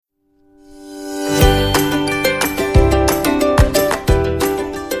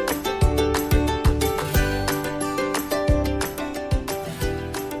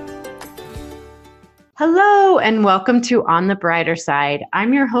and welcome to On the Brighter Side.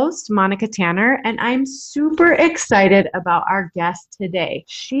 I'm your host, Monica Tanner, and I'm super excited about our guest today.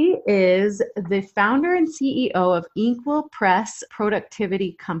 She is the founder and CEO of Equal Press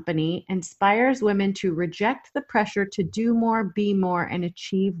Productivity Company, inspires women to reject the pressure to do more, be more, and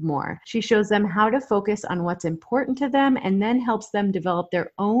achieve more. She shows them how to focus on what's important to them and then helps them develop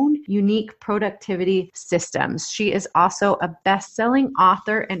their own unique productivity systems. She is also a best-selling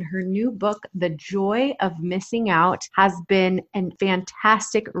author, and her new book, The Joy of Missing Out, has been a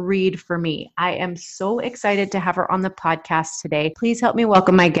fantastic read for me. I am so excited to have her on the podcast today. Please help me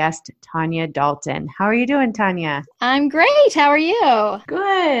welcome my guest, Tonya Dalton. How are you doing, Tonya? I'm great. How are you?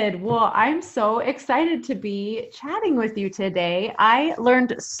 Good. Well, I'm so excited to be chatting with you today. I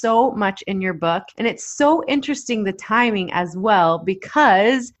learned so much in your book, and it's so interesting the timing as well,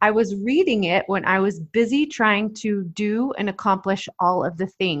 because I was reading it when I was busy trying to do and accomplish all of the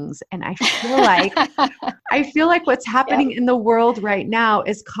things. And I feel like what's happening in the world right now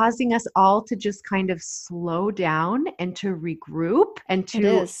is causing us all to just kind of slow down and to regroup and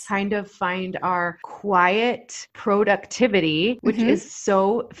to kind of find our quiet productivity, which is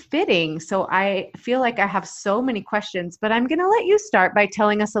so fitting. So I feel like I have so many questions, but I'm going to let you start by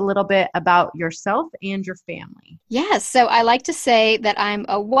telling us a little bit about yourself and your family. Yes. So I like to say that I'm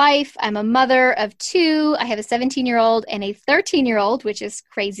a wife. I'm a mother of two. I have a 17-year-old and a 13-year-old, which is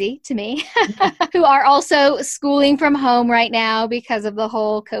crazy to me, who are also schooling from home right now because of the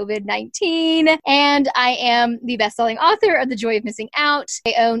whole COVID-19. And I am the best-selling author of The Joy of Missing Out.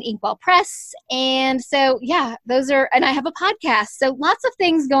 I own Inkwell Press. And so, and I have a podcast. So lots of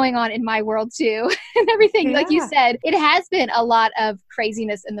things going on in my world too. And everything, like you said, it has been a lot of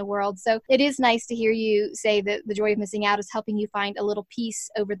craziness in the world. So it is nice to hear you say that The Joy of Missing Out is helping you find a little peace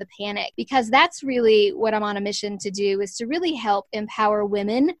over the panic, because that's really what I'm on a mission to do, is to really help empower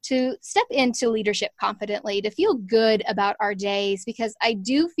women to step into leadership confidently, to feel good about our days, because I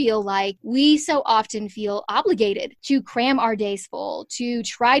do feel like we so often feel obligated to cram our days full, to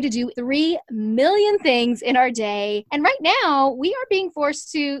try to do 3 million things in our day. And right now we are being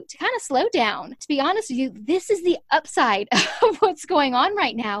forced to kind of slow down. To be honest with you, this is the upside of what's going on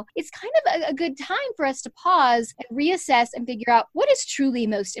right now. It's kind of a good time for us to pause and reassess and figure out what is truly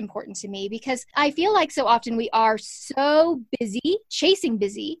most important to me, because I feel like so often we are so busy, chasing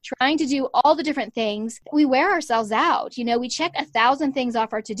busy, trying to do all the different things, we wear ourselves out. You know, we check 1,000 things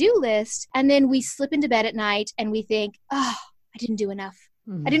off our to-do list, and then we slip into bed at night and we think, oh, I didn't do enough.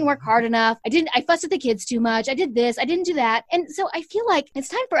 I didn't work hard enough. I fussed at the kids too much. I did this. I didn't do that. And so I feel like it's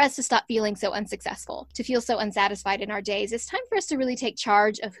time for us to stop feeling so unsuccessful, to feel so unsatisfied in our days. It's time for us to really take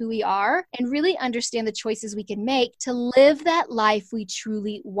charge of who we are and really understand the choices we can make to live that life we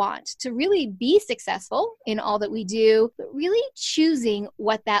truly want, to really be successful in all that we do, but really choosing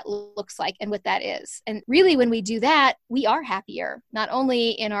what that looks like and what that is. And really, when we do that, we are happier, not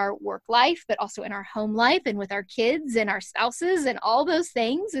only in our work life, but also in our home life and with our kids and our spouses and all those things.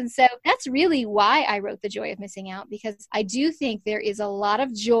 And so that's really why I wrote The Joy of Missing Out, because I do think there is a lot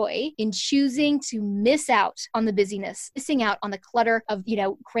of joy in choosing to miss out on the busyness, missing out on the clutter of,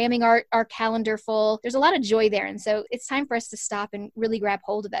 cramming our calendar full. There's a lot of joy there. And so it's time for us to stop and really grab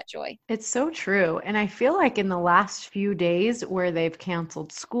hold of that joy. It's so true. And I feel like in the last few days where they've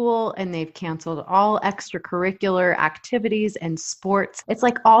canceled school and they've canceled all extracurricular activities and sports, it's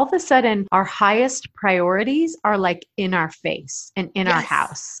like all of a sudden our highest priorities are like in our face and in our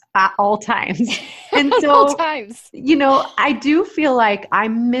house at all times. And so, all times. I do feel like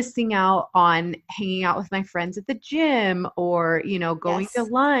I'm missing out on hanging out with my friends at the gym or, going to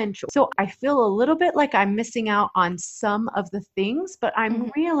lunch. So I feel a little bit like I'm missing out on some of the things, but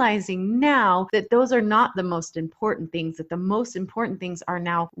I'm realizing now that those are not the most important things, that the most important things are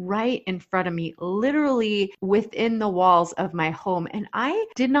now right in front of me, literally within the walls of my home. And I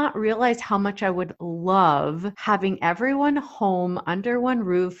did not realize how much I would love having everyone home under one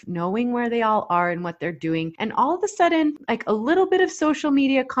roof, knowing where they all are and what they're doing. And all of a sudden, like a little bit of social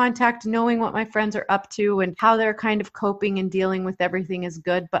media contact, knowing what my friends are up to and how they're kind of coping and dealing with everything is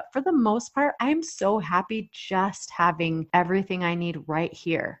good. But for the most part, I'm so happy just having everything I need right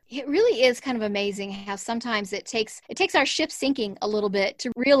here. It really is kind of amazing how sometimes it takes our ship sinking a little bit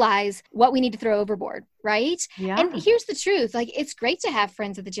to realize what we need to throw overboard. Right? Yeah. And here's the truth. Like, it's great to have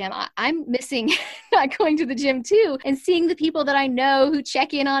friends at the gym. I'm missing not going to the gym too and seeing the people that I know who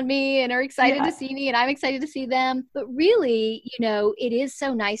check in on me and are excited to see me, and I'm excited to see them. But really, it is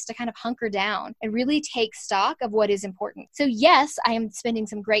so nice to kind of hunker down and really take stock of what is important. So yes, I am spending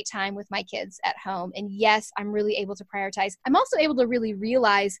some great time with my kids at home. And yes, I'm really able to prioritize. I'm also able to really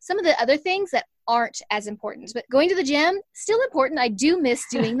realize some of the other things that aren't as important. But going to the gym, still important. I do miss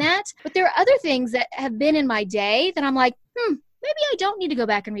doing that. But there are other things that have been in my day that I'm like, maybe I don't need to go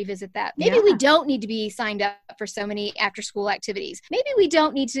back and revisit that. Maybe we don't need to be signed up for so many after school activities. Maybe we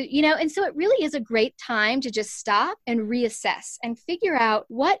don't need to, and so it really is a great time to just stop and reassess and figure out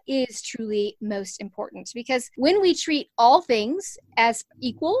what is truly most important. Because when we treat all things as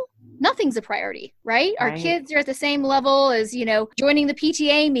equal, nothing's a priority, right? Our kids are at the same level as, joining the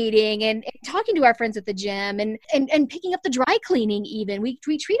PTA meeting and talking to our friends at the gym and picking up the dry cleaning even. We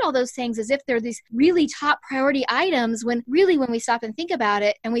treat all those things as if they're these really top priority items when really when we stop and think about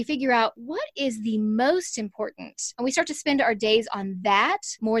it and we figure out what is the most important and we start to spend our days on that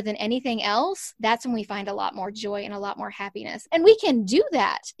more than anything else, that's when we find a lot more joy and a lot more happiness. And we can do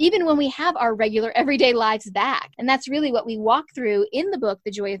that even when we have our regular everyday lives back. And that's really what we walk through in the book,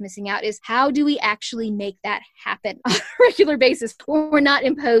 The Joy of Missing Out, is how do we actually make that happen on a regular basis when we're not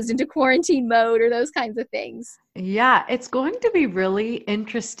imposed into quarantine mode or those kinds of things. Yeah, it's going to be really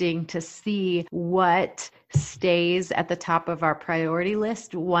interesting to see what stays at the top of our priority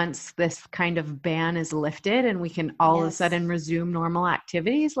list once this kind of ban is lifted and we can all of a sudden resume normal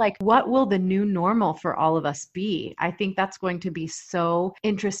activities. Like, what will the new normal for all of us be? I think that's going to be so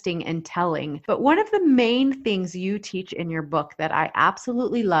interesting and telling. But one of the main things you teach in your book that I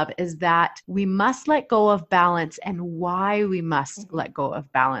absolutely love is that we must let go of balance and why we must let go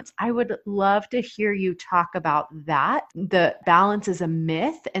of balance. I would love to hear you talk about that. The balance is a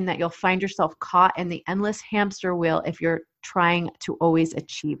myth and that you'll find yourself caught in the endless hamster wheel if you're trying to always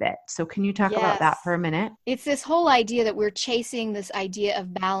achieve it. So can you talk about that for a minute? It's this whole idea that we're chasing this idea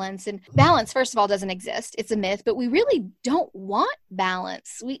of balance, and balance, first of all, doesn't exist. It's a myth, but we really don't want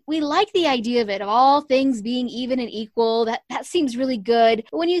balance. We like the idea of it, of all things being even and equal. That seems really good.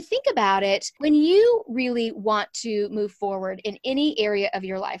 But when you think about it, when you really want to move forward in any area of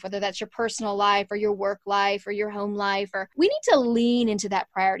your life, whether that's your personal life or your work life or your home life, or we need to lean into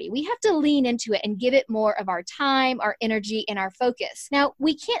that priority. We have to lean into it and give it more of our time, our energy, and our focus. Now,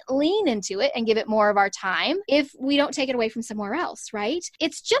 we can't lean into it and give it more of our time if we don't take it away from somewhere else, right?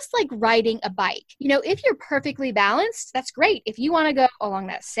 It's just like riding a bike. If you're perfectly balanced, that's great. If you want to go along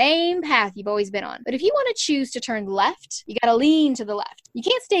that same path you've always been on. But if you want to choose to turn left, you got to lean to the left. You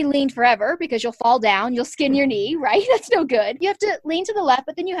can't stay leaned forever because you'll fall down, you'll skin your knee, right? That's no good. You have to lean to the left,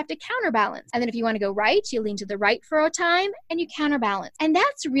 but then you have to counterbalance. And then if you want to go right, you lean to the right for a time and you counterbalance. And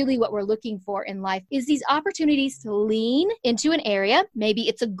that's really what we're looking for in life, is these opportunities to lean into an area. Maybe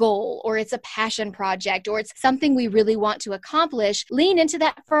it's a goal or it's a passion project or it's something we really want to accomplish. Lean into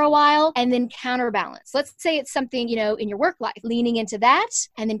that for a while and then counterbalance. Let's say it's something, in your work life, leaning into that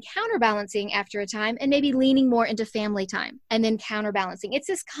and then counterbalancing after a time and maybe leaning more into family time and then counterbalancing. It's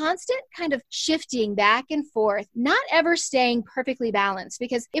this constant kind of shifting back and forth, not ever staying perfectly balanced,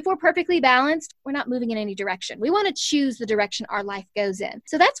 because if we're perfectly balanced, we're not moving in any direction. We want to choose the direction our life goes in.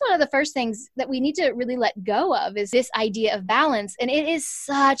 So that's one of the first things that we need to really let go of, is this idea of balance. And it is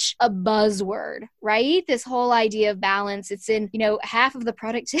such a buzzword, right? This whole idea of balance. It's in, half of the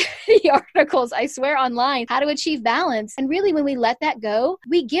productivity articles, I swear, online, how to achieve balance. And really, when we let that go,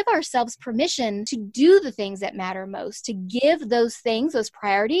 we give ourselves permission to do the things that matter most, to give those things, those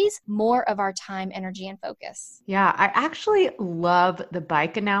priorities, more of our time, energy, and focus. Yeah, I actually love the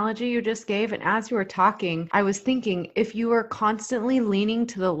bike analogy you just gave. And as you were talking, I was thinking, if you were constantly leaning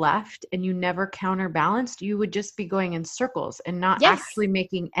to the left and you never counterbalanced, you would just be going in circles and not actually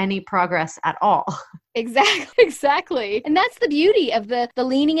making any progress at all. Exactly. And that's the beauty of the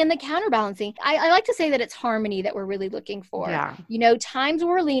leaning and the counterbalancing. I like to say that it's harmony that we're really looking for. Yeah. Times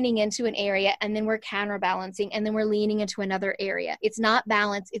where we're leaning into an area and then we're counterbalancing and then we're leaning into another area. It's not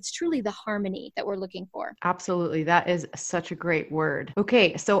balance. It's truly the harmony that we're looking for. Absolutely. That is such a great word.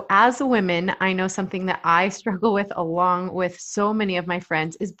 Okay. So as a woman, I know something that I struggle with along with so many of my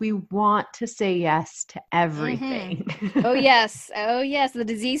friends is we want to say yes to everything. Mm-hmm. Oh, yes. The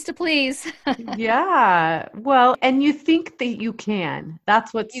disease to please. Yeah. Well, and you think that you can.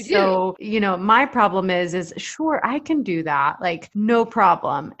 That's what's my problem is sure, I can do that. Like, no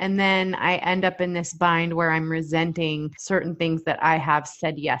problem. And then I end up in this bind where I'm resenting certain things that I have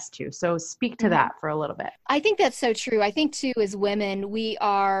said yes to. So speak to that for a little bit. I think that's so true. I think too, as women,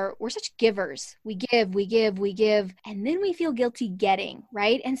 we're such givers. We give, and then we feel guilty getting,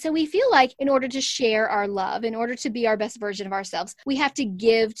 right? And so we feel like in order to share our love, in order to be our best version of ourselves, we have to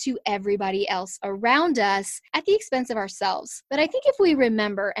give to everybody else around around us at the expense of ourselves. But I think if we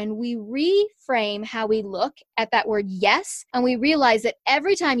remember and we reframe how we look at that word yes, and we realize that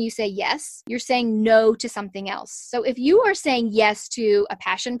every time you say yes, you're saying no to something else. So if you are saying yes to a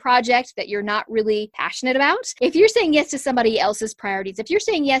passion project that you're not really passionate about, if you're saying yes to somebody else's priorities, if you're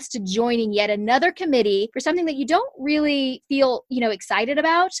saying yes to joining yet another committee for something that you don't really feel, excited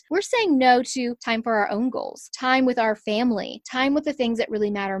about, we're saying no to time for our own goals, time with our family, time with the things that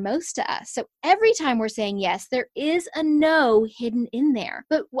really matter most to us. So every time we're saying yes, there is a no hidden in there.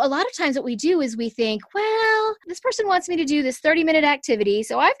 But a lot of times what we do is we think, well, this person wants me to do this 30-minute activity,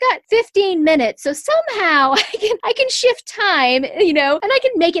 so I've got 15 minutes. So somehow I can shift time, and I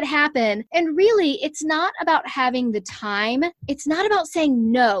can make it happen. And really, it's not about having the time. It's not about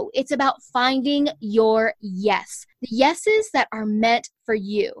saying no. It's about finding your yes. The yeses that are meant for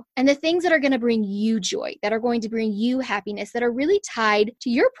you and the things that are going to bring you joy, that are going to bring you happiness, that are really tied to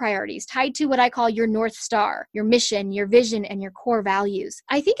your priorities, tied to what I call your North Star, your mission, your vision, and your core values.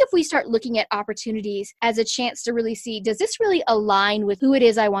 I think if we start looking at opportunities as a chance to really see, does this really align with who it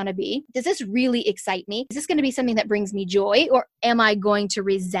is I want to be? Does this really excite me? Is this going to be something that brings me joy, or am I going to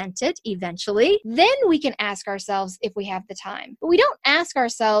resent it eventually? Then we can ask ourselves if we have the time. But we don't ask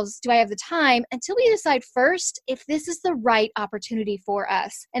ourselves, do I have the time, until we decide first if this is the right opportunity for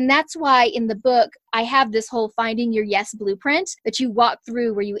us. And that's why in the book, I have this whole finding your yes blueprint that you walk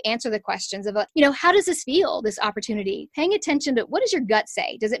through where you answer the questions of, how does this feel, this opportunity? Paying attention to, what does your gut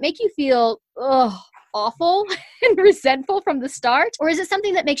say? Does it make you feel, awful and resentful from the start? Or is it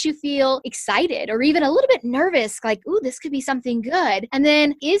something that makes you feel excited or even a little bit nervous, like, ooh, this could be something good? And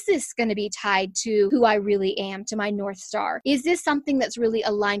then, is this going to be tied to who I really am, to my North Star? Is this something that's really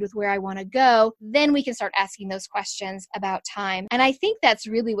aligned with where I want to go? Then we can start asking those questions about time. And I think that's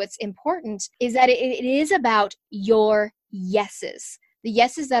really what's important, is that it is about your yeses. The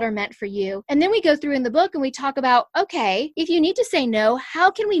yeses that are meant for you. And then we go through in the book and we talk about, okay, if you need to say no, how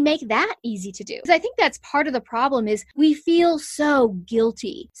can we make that easy to do? Because I think that's part of the problem, is we feel so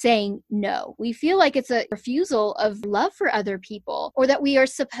guilty saying no. We feel like it's a refusal of love for other people, or that we are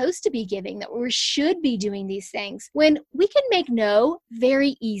supposed to be giving, that we should be doing these things, when we can make no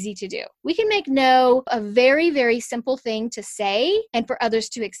very easy to do. We can make no a very, very simple thing to say and for others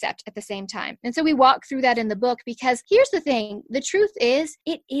to accept at the same time. And so we walk through that in the book, because here's the thing, the truth is,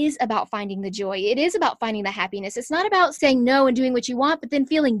 it is about finding the joy. It is about finding the happiness. It's not about saying no and doing what you want, but then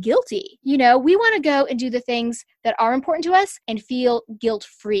feeling guilty. We want to go and do the things that are important to us and feel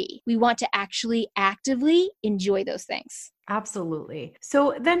guilt-free. We want to actually actively enjoy those things. Absolutely.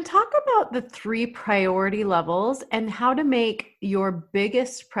 So then talk about the 3 priority levels and how to make your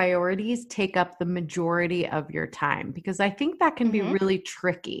biggest priorities take up the majority of your time, because I think that can be really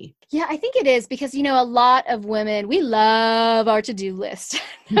tricky. Yeah, I think it is, because, a lot of women, we love our to-do list,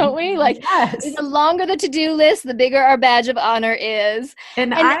 don't we? Yes. The longer the to-do list, the bigger our badge of honor is.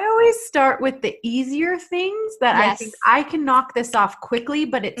 And I always start with the easier things that I think I can knock this off quickly,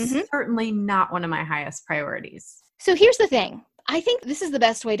 but it's certainly not one of my highest priorities. So here's the thing. I think this is the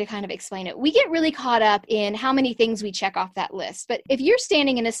best way to kind of explain it. We get really caught up in how many things we check off that list. But if you're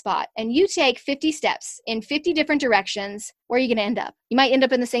standing in a spot and you take 50 steps in 50 different directions, where are you going to end up? You might end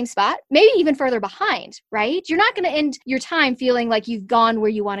up in the same spot, maybe even further behind, right? You're not going to end your time feeling like you've gone where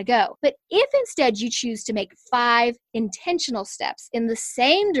you want to go. But if instead you choose to make 5 intentional steps in the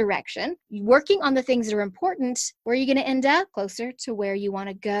same direction, working on the things that are important, where are you going to end up? Closer to where you want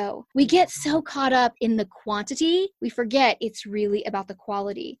to go. We get so caught up in the quantity, we forget it's really about the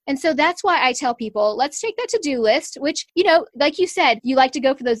quality. And so that's why I tell people, let's take that to-do list, which, like you said, you like to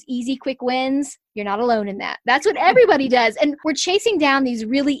go for those easy, quick wins. You're not alone in that. That's what everybody does. And we're chasing down these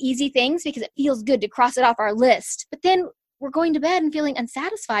really easy things because it feels good to cross it off our list. But then we're going to bed and feeling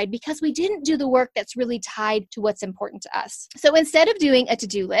unsatisfied because we didn't do the work that's really tied to what's important to us. So instead of doing a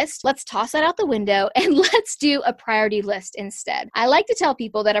to-do list, let's toss that out the window and let's do a priority list instead. I like to tell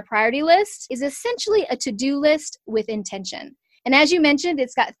people that a priority list is essentially a to-do list with intention. And as you mentioned,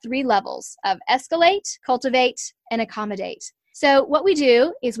 it's got 3 levels of escalate, cultivate, and accommodate. So what we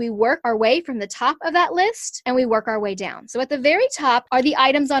do is we work our way from the top of that list and we work our way down. So at the very top are the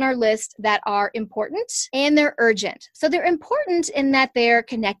items on our list that are important and they're urgent. So they're important in that they're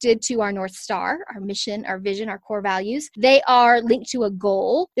connected to our North Star, our mission, our vision, our core values. They are linked to a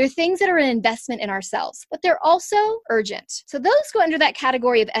goal. They're things that are an investment in ourselves, but they're also urgent. So those go under that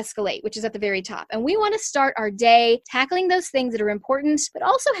category of escalate, which is at the very top. And we want to start our day tackling those things that are important, but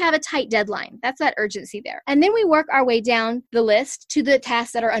also have a tight deadline. That's that urgency there. And then we work our way down the list to the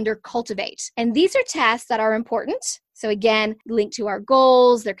tasks that are under cultivate. And these are tasks that are important, So again, linked to our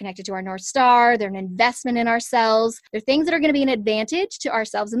goals, they're connected to our North Star, they're an investment in ourselves. They're things that are going to be an advantage to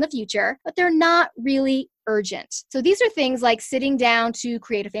ourselves in the future, but they're not really urgent. So these are things like sitting down to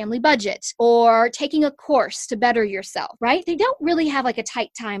create a family budget or taking a course to better yourself, right? They don't really have like a tight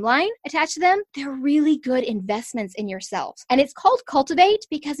timeline attached to them. They're really good investments in yourself. And it's called Cultivate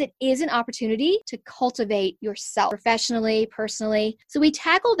because it is an opportunity to cultivate yourself professionally, personally. So we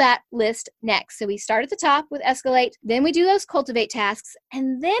tackle that list next. So we start at the top with Escalate, then we do those Cultivate tasks,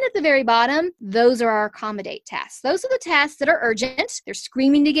 and then at the very bottom, those are our Accommodate tasks. Those are the tasks that are urgent. They're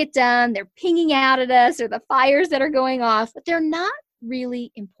screaming to get done. They're pinging out at us, or the fires that are going off, but they're not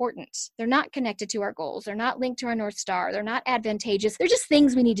really important. They're not connected to our goals. They're not linked to our North Star. They're not advantageous. They're just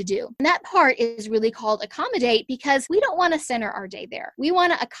things we need to do. And that part is really called Accommodate because we don't want to center our day there. We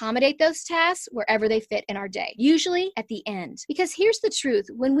want to accommodate those tasks wherever they fit in our day, usually at the end. Because here's the truth.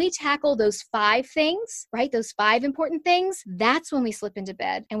 When we tackle those 5 things, right, those 5 important things, that's when we slip into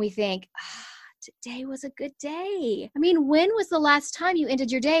bed and we think, today was a good day. I mean, when was the last time you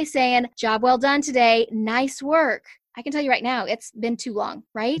ended your day saying, job well done today, nice work? I can tell you right now, it's been too long,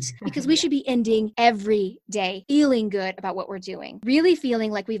 right? Because we should be ending every day feeling good about what we're doing, really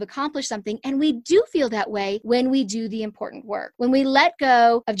feeling like we've accomplished something. And we do feel that way when we do the important work, when we let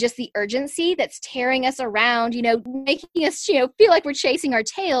go of just the urgency that's tearing us around, making us, feel like we're chasing our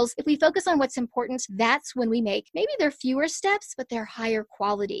tails. If we focus on what's important, that's when we make, maybe they're fewer steps, but they're higher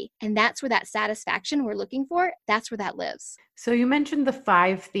quality. And that's where that satisfaction we're looking for, that's where that lives. So you mentioned the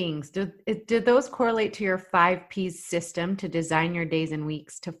 5 things. Did those correlate to your 5 P's system to design your days and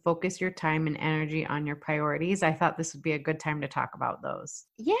weeks to focus your time and energy on your priorities? I thought this would be a good time to talk about those.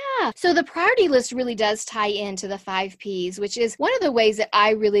 Yeah. So the priority list really does tie into the 5 P's, which is one of the ways that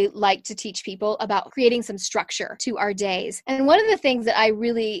I really like to teach people about creating some structure to our days. And one of the things that I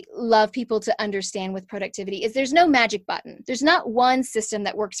really love people to understand with productivity is there's no magic button. There's not one system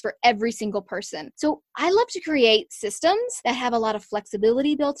that works for every single person. So I love to create systems that have a lot of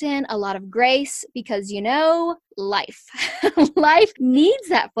flexibility built in, a lot of grace, because life. Life needs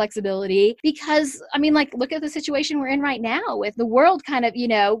that flexibility because, look at the situation we're in right now with the world kind of,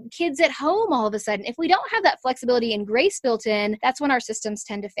 kids at home all of a sudden. If we don't have that flexibility and grace built in, that's when our systems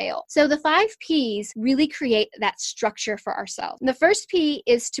tend to fail. So the 5 P's really create that structure for ourselves. And the first P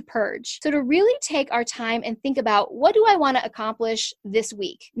is to purge. So to really take our time and think about, what do I want to accomplish this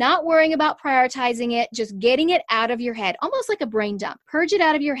week? Not worrying about prioritizing it, just getting it out of your head, almost like a brain dump. Purge it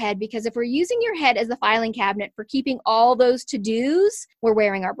out of your head, because if we're using your head as the filing cabinet for keeping all those to-dos, we're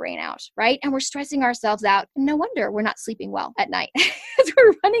wearing our brain out, right? And we're stressing ourselves out. And no wonder we're not sleeping well at night because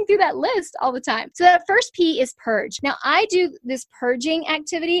we're running through that list all the time. So that first P is purge. Now, I do this purging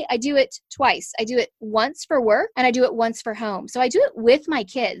activity. I do it twice. I do it once for work and I do it once for home. So I do it with my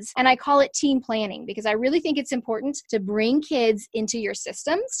kids and I call it team planning because I really think it's important to bring kids into your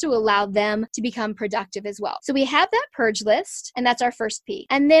systems to allow them to become productive as well. So we have that purge list and that's our first P.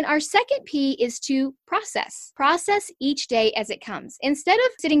 And then our second P is to process. Process each day as it comes. Instead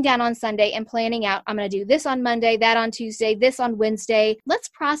of sitting down on Sunday and planning out, I'm going to do this on Monday, that on Tuesday, this on Wednesday, let's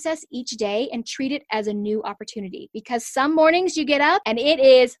process each day and treat it as a new opportunity, because some mornings you get up and it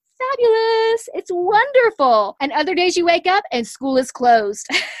is fabulous. It's wonderful. And other days you wake up and school is closed,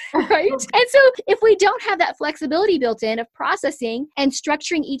 right? And so if we don't have that flexibility built in of processing and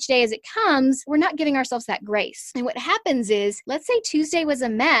structuring each day as it comes, we're not giving ourselves that grace. And what happens is, let's say Tuesday was a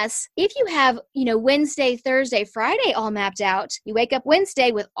mess. If you have, Wednesday, Thursday, Friday all mapped out, you wake up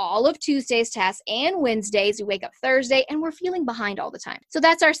Wednesday with all of Tuesday's tasks and Wednesdays, you wake up Thursday and we're feeling behind all the time. So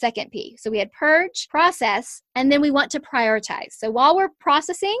that's our second P. So we had purge, process, and then we want to prioritize. So while we're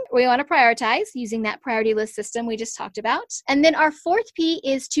processing, we want to prioritize using that priority list system we just talked about. And then our fourth P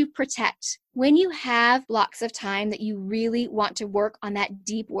is to protect. When you have blocks of time that you really want to work on that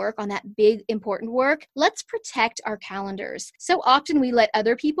deep work, on that big, important work, let's protect our calendars. So often we let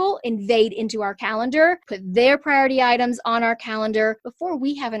other people invade into our calendar, put their priority items on our calendar before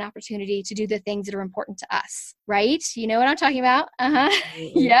we have an opportunity to do the things that are important to us, right? You know what I'm talking about?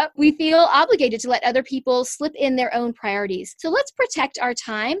 Yep. We feel obligated to let other people slip in their own priorities. So let's protect our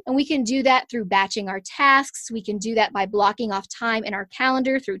time, and we can do that through batching our tasks. We can do that by blocking off time in our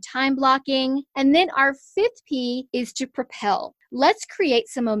calendar through time blocking. And then our fifth P is to propel. Let's create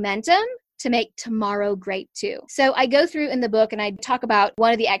some momentum to make tomorrow great too. So I go through in the book and I talk about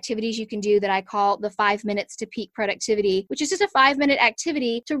one of the activities you can do that I call the 5 minutes to peak productivity, which is just a 5-minute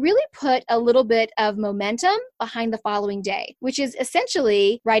activity to really put a little bit of momentum behind the following day, which is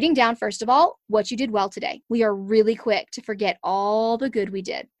essentially writing down, first of all, what you did well today. We are really quick to forget all the good we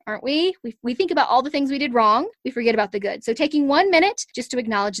did, aren't we? We think about all the things we did wrong. We forget about the good. So taking 1 minute just to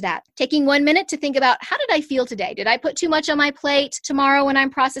acknowledge that. Taking 1 minute to think about, how did I feel today? Did I put too much on my plate? Tomorrow when I'm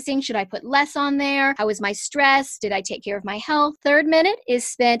processing, should I put less on there? How was my stress? Did I take care of my health? Third minute is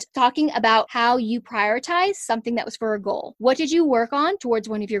spent talking about how you prioritize something that was for a goal. What did you work on towards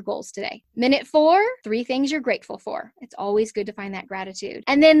one of your goals today? Minute 4, 3 things you're grateful for. It's always good to find that gratitude.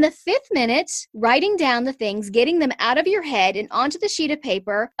 And then the 5th minute, writing down the things, getting them out of your head and onto the sheet of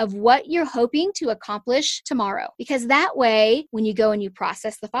paper of what you're hoping to accomplish tomorrow. Because that way, when you go and you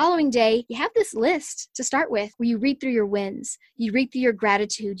process the following day, you have this list to start with where you read through your wins, you read through your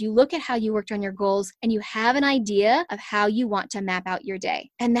gratitude, you look at how you worked on your goals, and you have an idea of how you want to map out your day.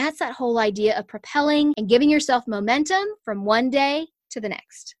 And that's that whole idea of propelling and giving yourself momentum from one day to the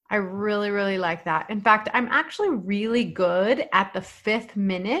next. I really, really like that. In fact, I'm actually really good at the 5th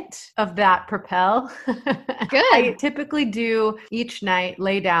minute of that propel. Good. I typically do each night,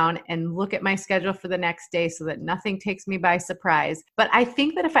 lay down and look at my schedule for the next day so that nothing takes me by surprise. But I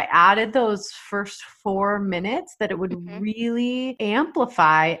think that if I added those first 4 minutes, that it would really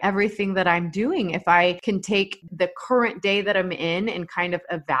amplify everything that I'm doing. If I can take the current day that I'm in and kind of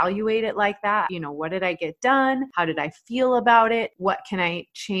evaluate it like that, what did I get done? How did I feel about it? What can I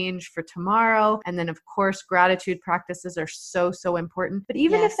change for tomorrow? And then of course, gratitude practices are so, so important. But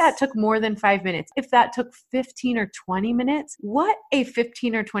even if that took more than 5 minutes, if that took 15 or 20 minutes, what a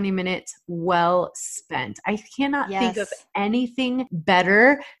 15 or 20 minutes well spent. I cannot think of anything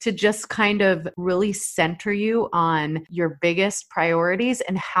better to just kind of really center you on your biggest priorities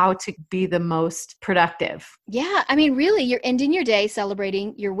and how to be the most productive. Yeah. I mean, really, you're ending your day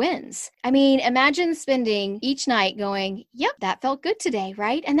celebrating your wins. I mean, imagine spending each night going, yep, that felt good today,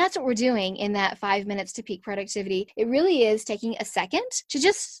 right? And that's what we're doing in that 5 minutes to peak productivity. It really is taking a second to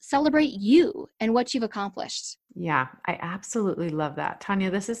just celebrate you and what you've accomplished. Yeah, I absolutely love that. Tonya,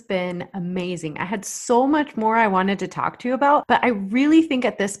 this has been amazing. I had so much more I wanted to talk to you about, but I really think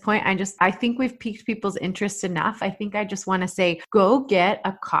at this point, I think we've piqued people's interest enough. I think I just want to say, go get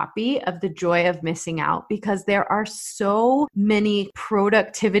a copy of The Joy of Missing Out, because there are so many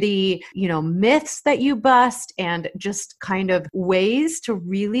productivity, myths that you bust and just kind of ways to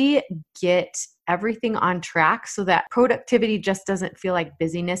really get everything on track so that productivity just doesn't feel like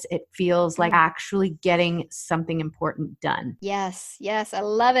busyness. It feels like actually getting something important done. Yes. I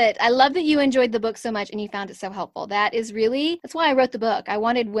love it. I love that you enjoyed the book so much and you found it so helpful. That's why I wrote the book. I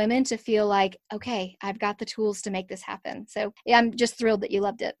wanted women to feel like, okay, I've got the tools to make this happen. So yeah, I'm just thrilled that you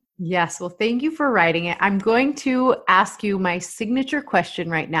loved it. Yes. Well, thank you for writing it. I'm going to ask you my signature question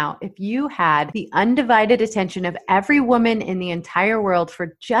right now. If you had the undivided attention of every woman in the entire world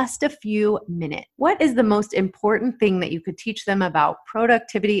for just a few minutes, what is the most important thing that you could teach them about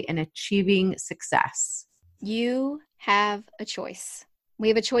productivity and achieving success? You have a choice. We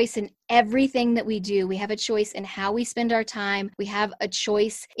have a choice in everything that we do. We have a choice in how we spend our time. We have a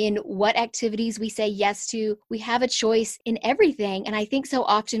choice in what activities we say yes to. We have a choice in everything. And I think so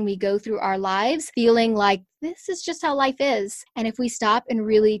often we go through our lives feeling like this is just how life is. And if we stop and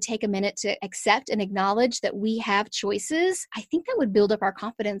really take a minute to accept and acknowledge that we have choices, I think that would build up our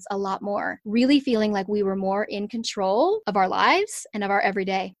confidence a lot more, really feeling like we were more in control of our lives and of our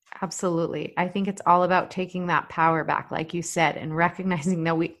everyday. Absolutely. I think it's all about taking that power back, like you said, and recognizing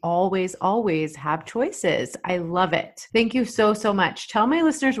that we always have choices. I love it. Thank you so, so much. Tell my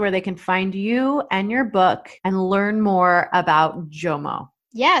listeners where they can find you and your book and learn more about JOMO.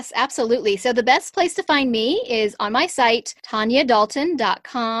 Yes, absolutely. So the best place to find me is on my site,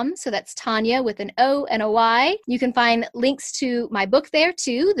 tonyadalton.com. So that's Tonya with an O and a Y. You can find links to my book there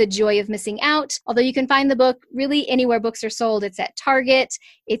too, The Joy of Missing Out. Although you can find the book really anywhere books are sold. It's at Target,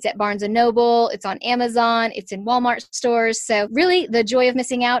 it's at Barnes & Noble, it's on Amazon, it's in Walmart stores. So really The Joy of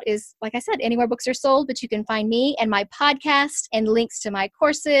Missing Out is, like I said, anywhere books are sold, but you can find me and my podcast and links to my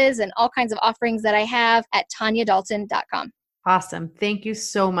courses and all kinds of offerings that I have at tonyadalton.com. Awesome. Thank you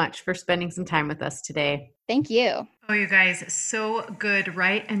so much for spending some time with us today. Thank you. Oh, you guys, so good,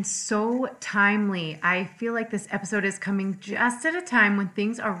 right? And so timely. I feel like this episode is coming just at a time when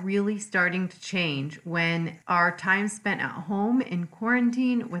things are really starting to change, when our time spent at home in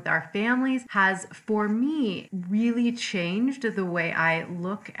quarantine with our families has, for me, really changed the way I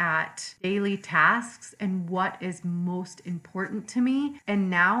look at daily tasks and what is most important to me. And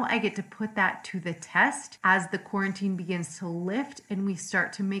now I get to put that to the test as the quarantine begins to lift and we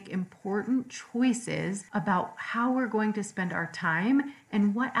start to make important choices about how we're we're going to spend our time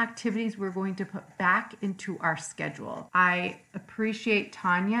and what activities we're going to put back into our schedule. I appreciate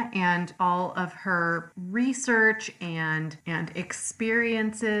Tonya and all of her research and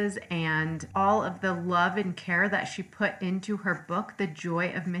experiences and all of the love and care that she put into her book, The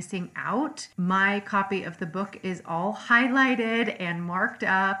Joy of Missing Out. My copy of the book is all highlighted and marked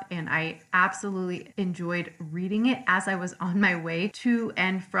up, and I absolutely enjoyed reading it as I was on my way to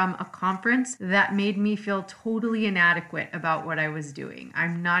and from a conference that made me feel totally inadequate about what I was doing.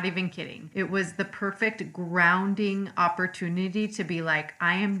 I'm not even kidding. It was the perfect grounding opportunity to be like,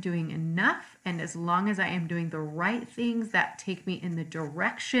 I am doing enough, and as long as I am doing the right things that take me in the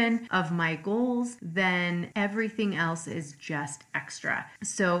direction of my goals, then everything else is just extra.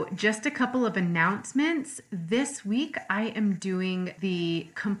 So just a couple of announcements. This week, I am doing the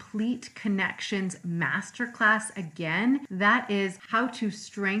Complete Connections Masterclass again. That is how to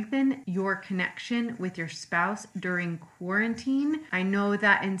strengthen your connection with your spouse during quarantine. I know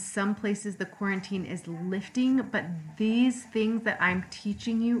that in some places the quarantine is lifting, but these things that I'm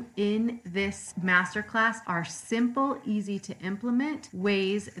teaching you in this masterclass are simple, easy to implement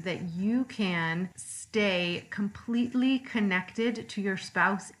ways that you can stay completely connected to your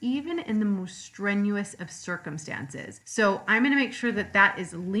spouse, even in the most strenuous of circumstances. So I'm going to make sure that that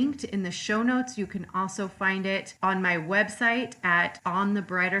is linked in the show notes. You can also find it on my website at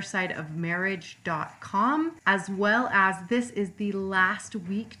onthebrightersideofmarriage.com, as well as this is the last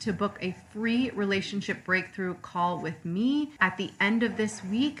week to book a free relationship breakthrough call with me. At the end of this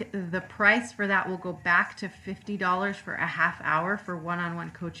week, the price for that will go back to $50 for a half hour for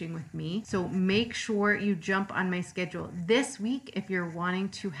one-on-one coaching with me. So make sure you jump on my schedule this week if you're wanting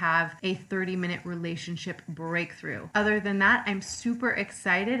to have a 30-minute relationship breakthrough. Other than that, I'm super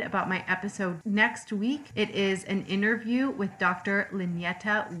excited about my episode next week. It is an interview with Dr.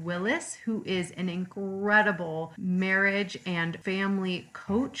 Lynetta Willis, who is an incredible marriage and family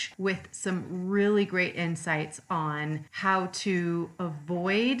coach with some really great insights on how to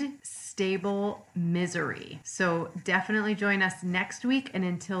avoid stable misery. So definitely join us next week. And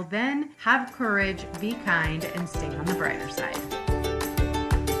until then, have courage, be kind, and stay on the brighter side.